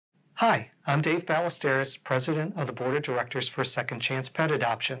Hi, I'm Dave Ballesteros, President of the Board of Directors for Second Chance Pet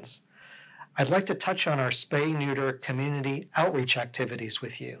Adoptions. I'd like to touch on our Spay-Neuter community outreach activities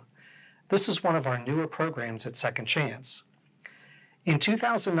with you. This is one of our newer programs at Second Chance. In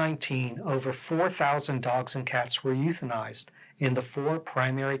 2019, over 4,000 dogs and cats were euthanized in the 4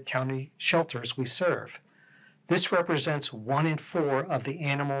 primary county shelters we serve. This represents 1 in 4 of the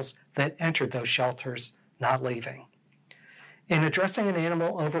animals that entered those shelters not leaving. In addressing an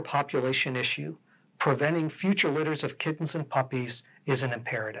animal overpopulation issue, preventing future litters of kittens and puppies is an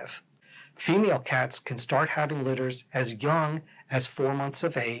imperative. Female cats can start having litters as young as 4 months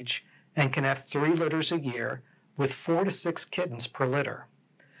of age and can have 3 litters a year with 4 to 6 kittens per litter.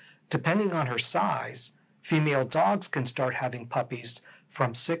 Depending on her size, female dogs can start having puppies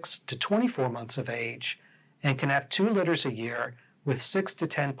from 6 to 24 months of age and can have 2 litters a year with 6 to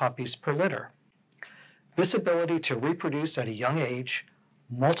 10 puppies per litter. This ability to reproduce at a young age,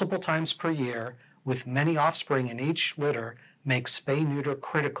 multiple times per year, with many offspring in each litter makes spay-neuter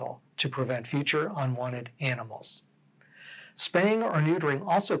critical to prevent future unwanted animals. Spaying or neutering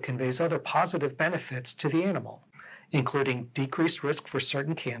also conveys other positive benefits to the animal, including decreased risk for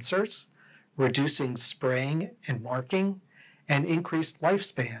certain cancers, reducing spraying and marking, and increased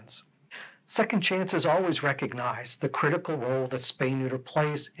lifespans. Second Chance has always recognized the critical role that spay-neuter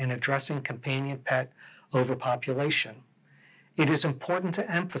plays in addressing companion pet overpopulation. It is important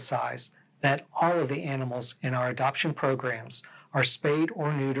to emphasize that all of the animals in our adoption programs are spayed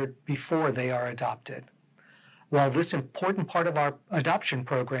or neutered before they are adopted. While this important part of our adoption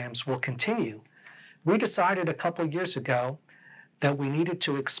programs will continue, we decided a couple years ago that we needed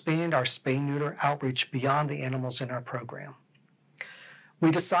to expand our spay-neuter outreach beyond the animals in our program.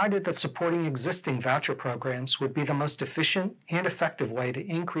 We decided that supporting existing voucher programs would be the most efficient and effective way to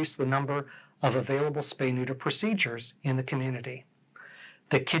increase the number of available spay-neuter procedures in the community.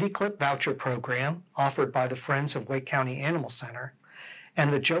 The Kitty Clip Voucher Program, offered by the Friends of Wake County Animal Center,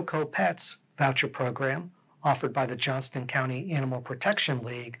 and the Joco Pets Voucher Program, offered by the Johnston County Animal Protection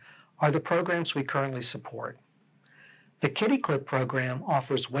League, are the programs we currently support. The Kitty Clip program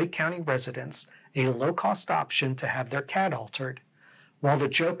offers Wake County residents a low-cost option to have their cat altered, while the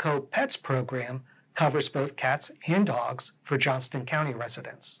Joco Pets program covers both cats and dogs for Johnston County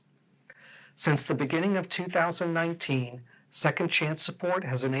residents. Since the beginning of 2019, Second Chance support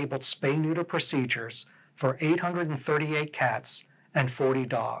has enabled spay-neuter procedures for 838 cats and 40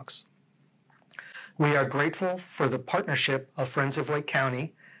 dogs. We are grateful for the partnership of Friends of Wake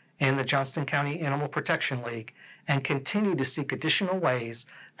County and the Johnston County Animal Protection League and continue to seek additional ways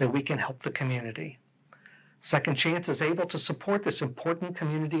that we can help the community. Second Chance is able to support this important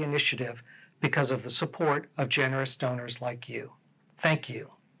community initiative because of the support of generous donors like you. Thank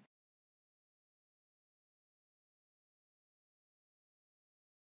you.